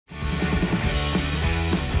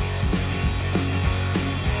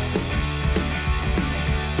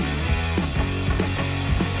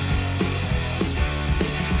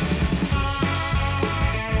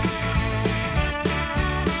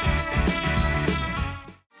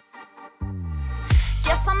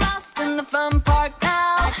in the fun park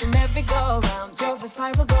now. Like the merry-go-round, drove a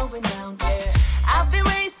spiral going down, yeah. I've been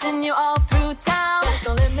racing you all through town. There's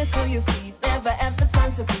no limit to your speed, never ever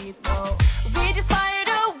time to breathe, no. We just fired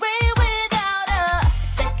away without a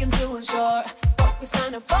second to ensure what we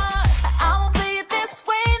signed up for. I won't play it this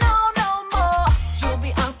way, no, no more. You'll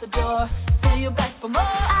be out the door till you're back for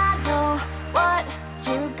more. I know what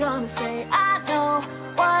you're gonna say, I know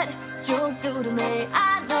what you'll do to me.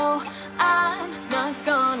 I know I'm not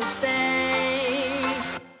gonna stay.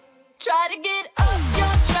 Try to get up,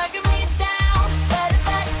 you're dragging me down. Let it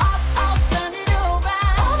back off, I'll turn it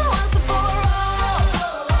around. All the once and for all.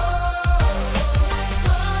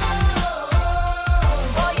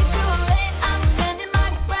 Boy, you're too late, I'm standing my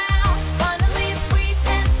ground. Finally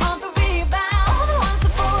breathing on the rebound. All the once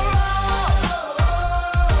and for all.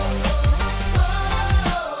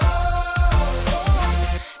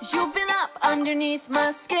 You've been up underneath my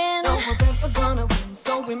skin. No one's ever gonna win,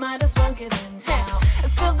 so we might as well get in now.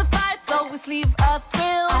 Still the fights always leave a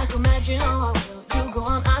thrill. I can imagine how I will. You go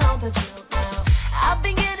on, I know the drill now. I've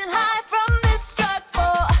been getting high from this drug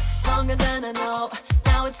for longer than I know.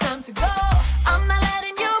 Now it's time to go. I'm not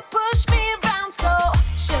letting you push me around, so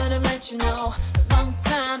should've let you know a long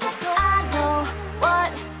time ago. I know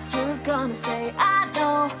what you're gonna say. I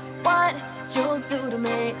know what you'll do to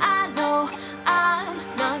me. I know I'm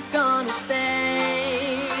not gonna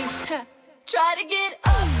stay. Try to get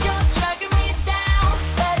up, you're dragging me down.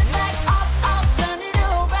 Let it back off, I'll turn it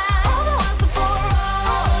around. All the ones and for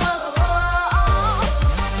all. All the ones and for all.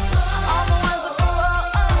 All the ones and for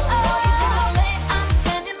all. You're too late, I'm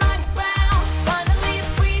standing my ground. Finally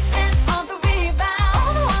breathing on the rebound.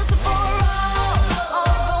 All the ones and for all.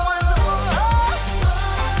 All the ones and for all.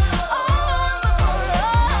 All the ones and for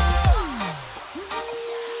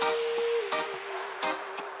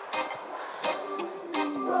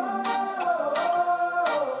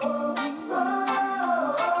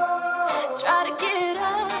Try to get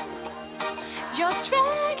up, you're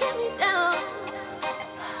dragging me down.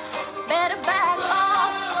 Better back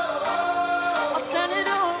off, I'll turn it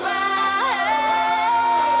around.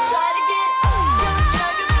 Try to get up, you're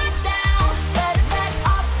dragging me down. Better back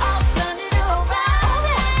off, I'll turn it around. All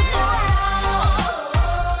the ones and for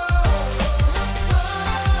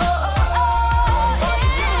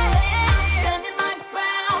I'm standing my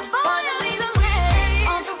ground. Finally free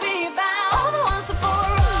on the rebound. All the ones and for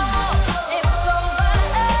it's over.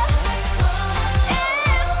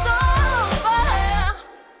 It's over.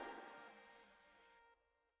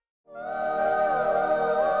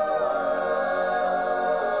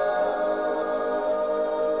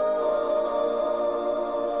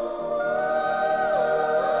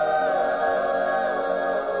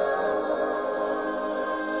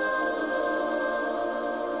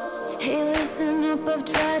 Hey, listen up, I've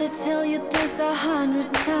tried to tell you this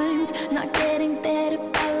 100 times. Not getting better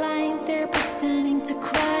by lying there pretending to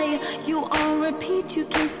cry. You on repeat, you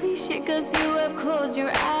can't see shit cause you have closed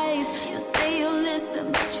your eyes. You say you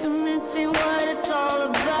listen, but you're missing what it's all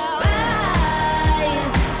about.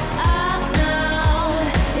 Rise up now.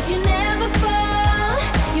 If you never fall,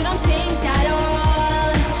 you don't change at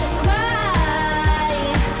all. Cry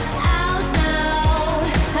out now.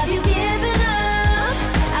 Have you given up?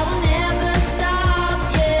 I will never stop,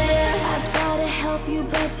 yeah. I try to help you,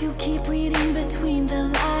 but you keep reading between the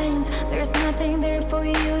lines. There's nothing there for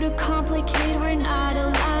you to complicate, we're not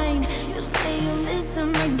aligned. You say you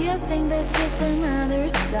listen, but guessing that's just another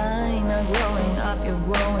sign. Not growing up, you're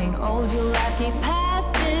growing old, your life keep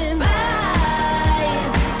passing by.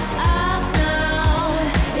 Rise up now.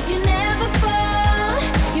 If you never fall,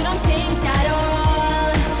 you don't change at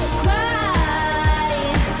all. Cry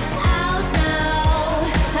out now.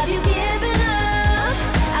 Have you given up?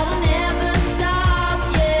 I will never stop,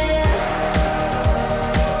 yeah.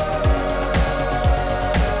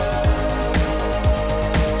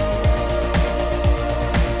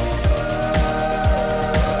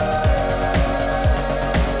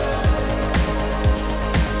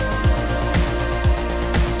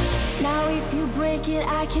 Now if you break it,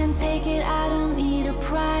 I can take it, I don't need a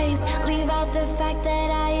prize. Leave out the fact that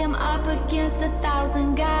I am up against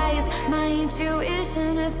 1,000 guys. My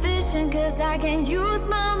intuition efficient cause I can use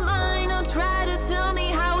my mind. Don't try to tell me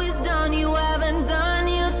how it's done, you haven't done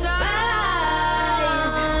your time.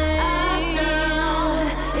 Rise up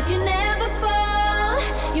now. If you never fall,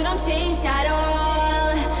 you don't change at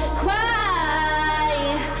all. Cry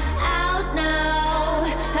out now.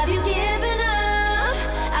 Have you given up?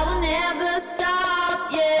 I will never stop,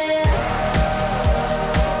 yeah.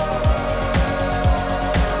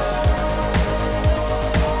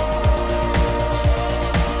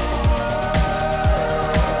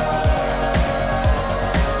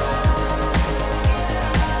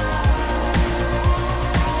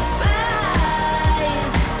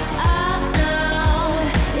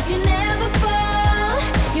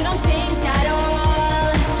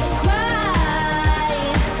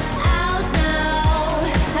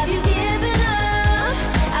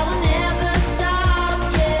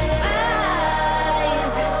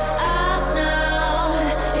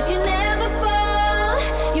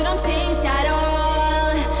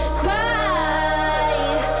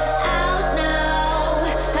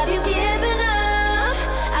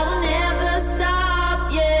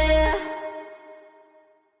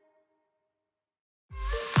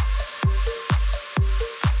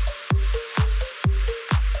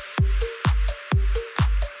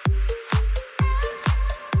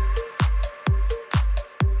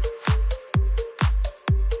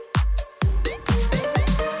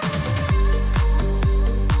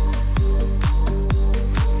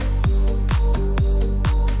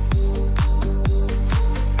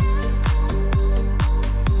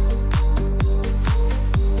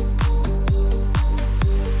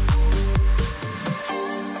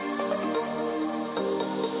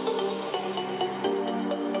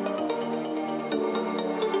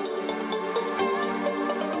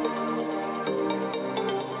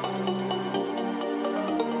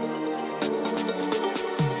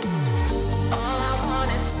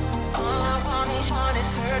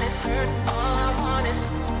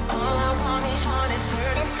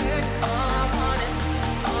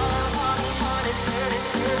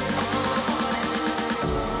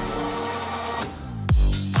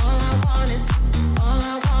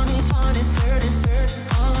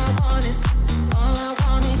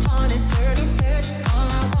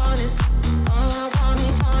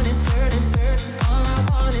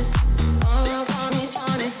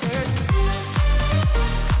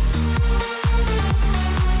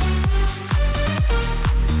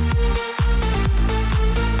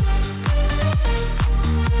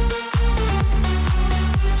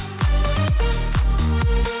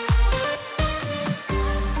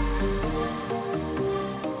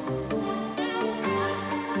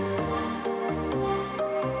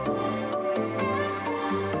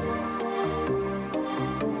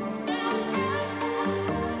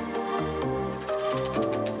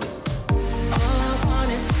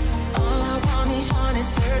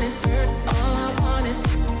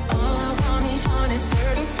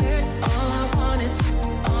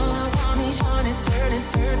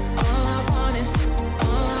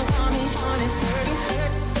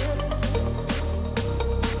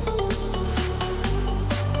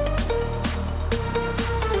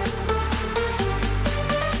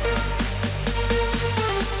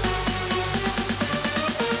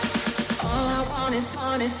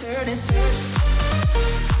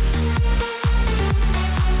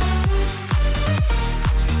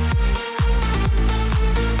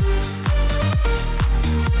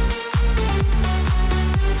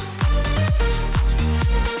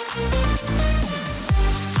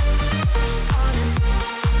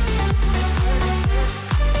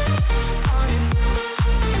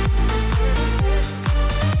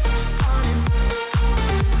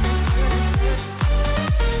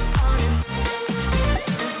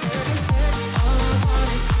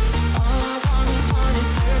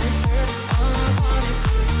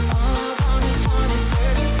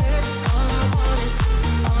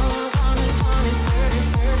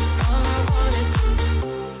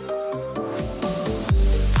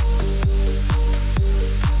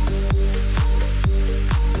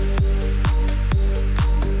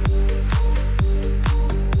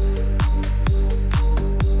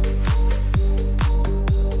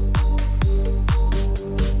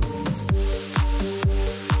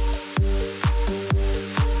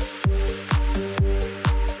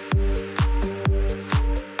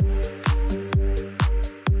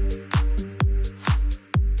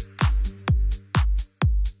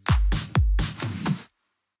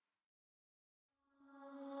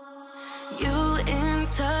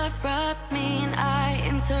 interrupt me and I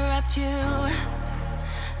interrupt you.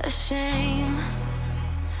 A shame.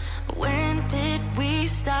 When did we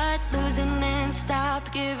start losing and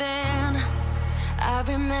stop giving? I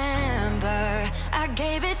remember I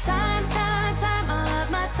gave it time, all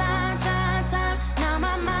of my time. Now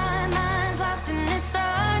my mind's lost in its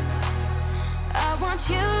thoughts. I want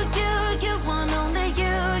you want only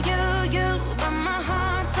you, but my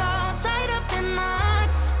heart's all tied up in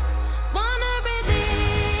knots. Wanna release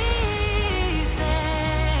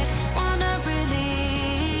it, wanna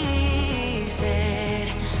release it,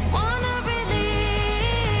 wanna release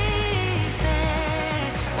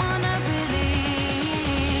it, wanna release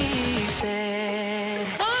it, wanna release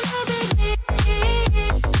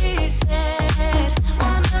it,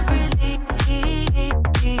 wanna release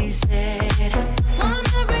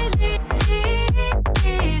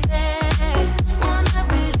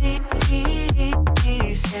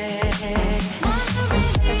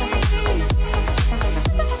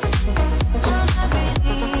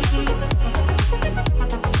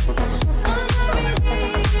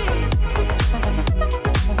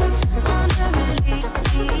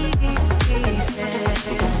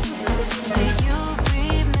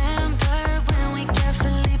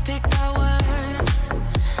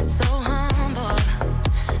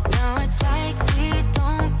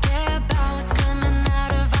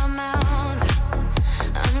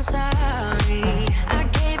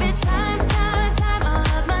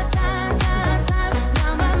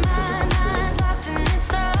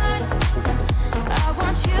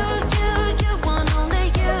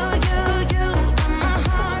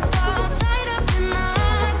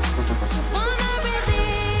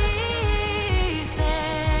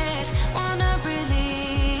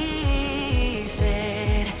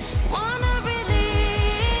it, wanna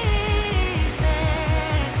release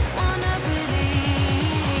it, wanna release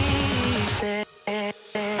it.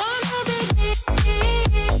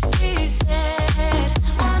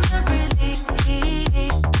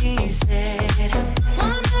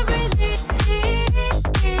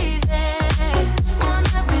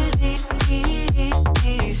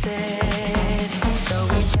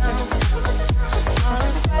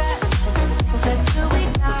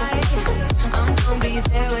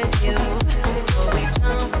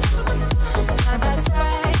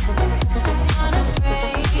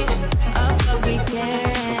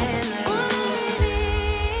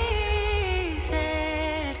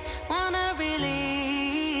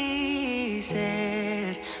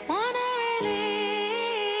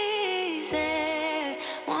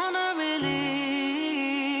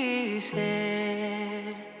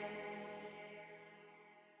 said.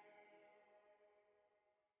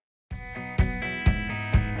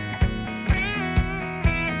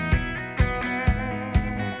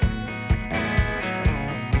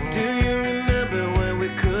 Do you remember when we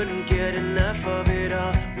couldn't get enough of it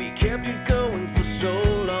all? We kept it going for so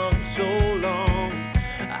long, so long.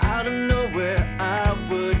 I don't know where I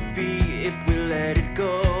would be if we let it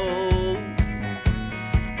go.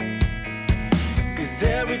 'Cause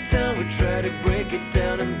every time we try to break it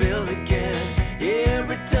down and build again, yeah,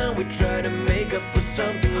 every time we try to make up for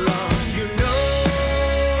something lost, you know,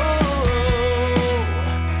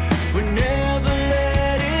 we're never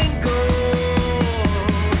letting go.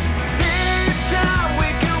 This time we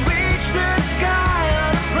can reach the sky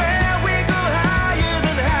on a prayer, we go higher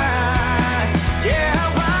than high. Yeah,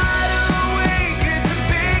 wide awake, it's a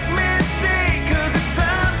big mistake, 'cause it's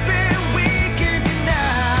something we can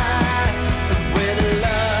deny. But with a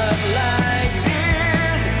love like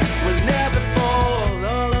this, we'll never fall.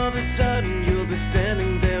 All of a sudden you'll be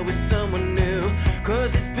standing there with someone new,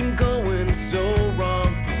 'cause it's been going so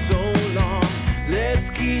wrong for so long. Let's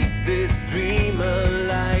keep this dream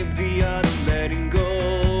alive, the art of letting go.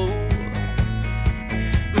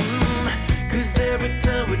 'Cause every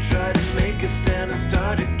time we try to make a stand and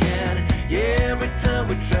start again, yeah, every time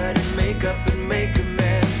we try to make up and make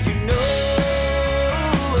amends, you know,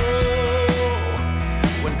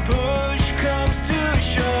 when push comes to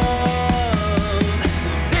shove,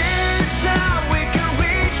 this time we can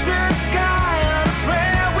reach the sky on a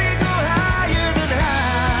prayer, we go higher than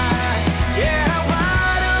high. Yeah,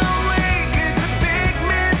 wide awake, it's a big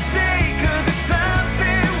mistake, 'cause it's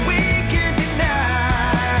something we can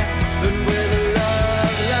deny. But with a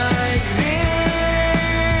love like this,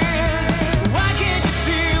 why can't you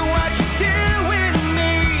see what you do with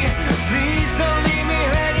me? Please don't leave me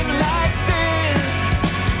hanging like this.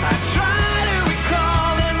 I try to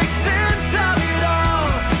recall and make sense of it all.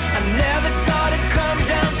 I never thought it'd come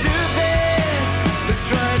down to this. Let's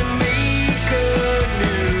try to make a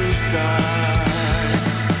new start.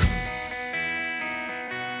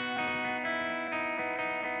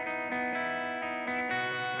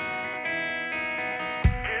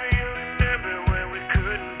 Do you remember when we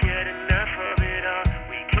couldn't get enough of it all?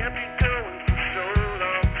 We kept it going for so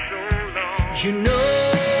long, so long. You know,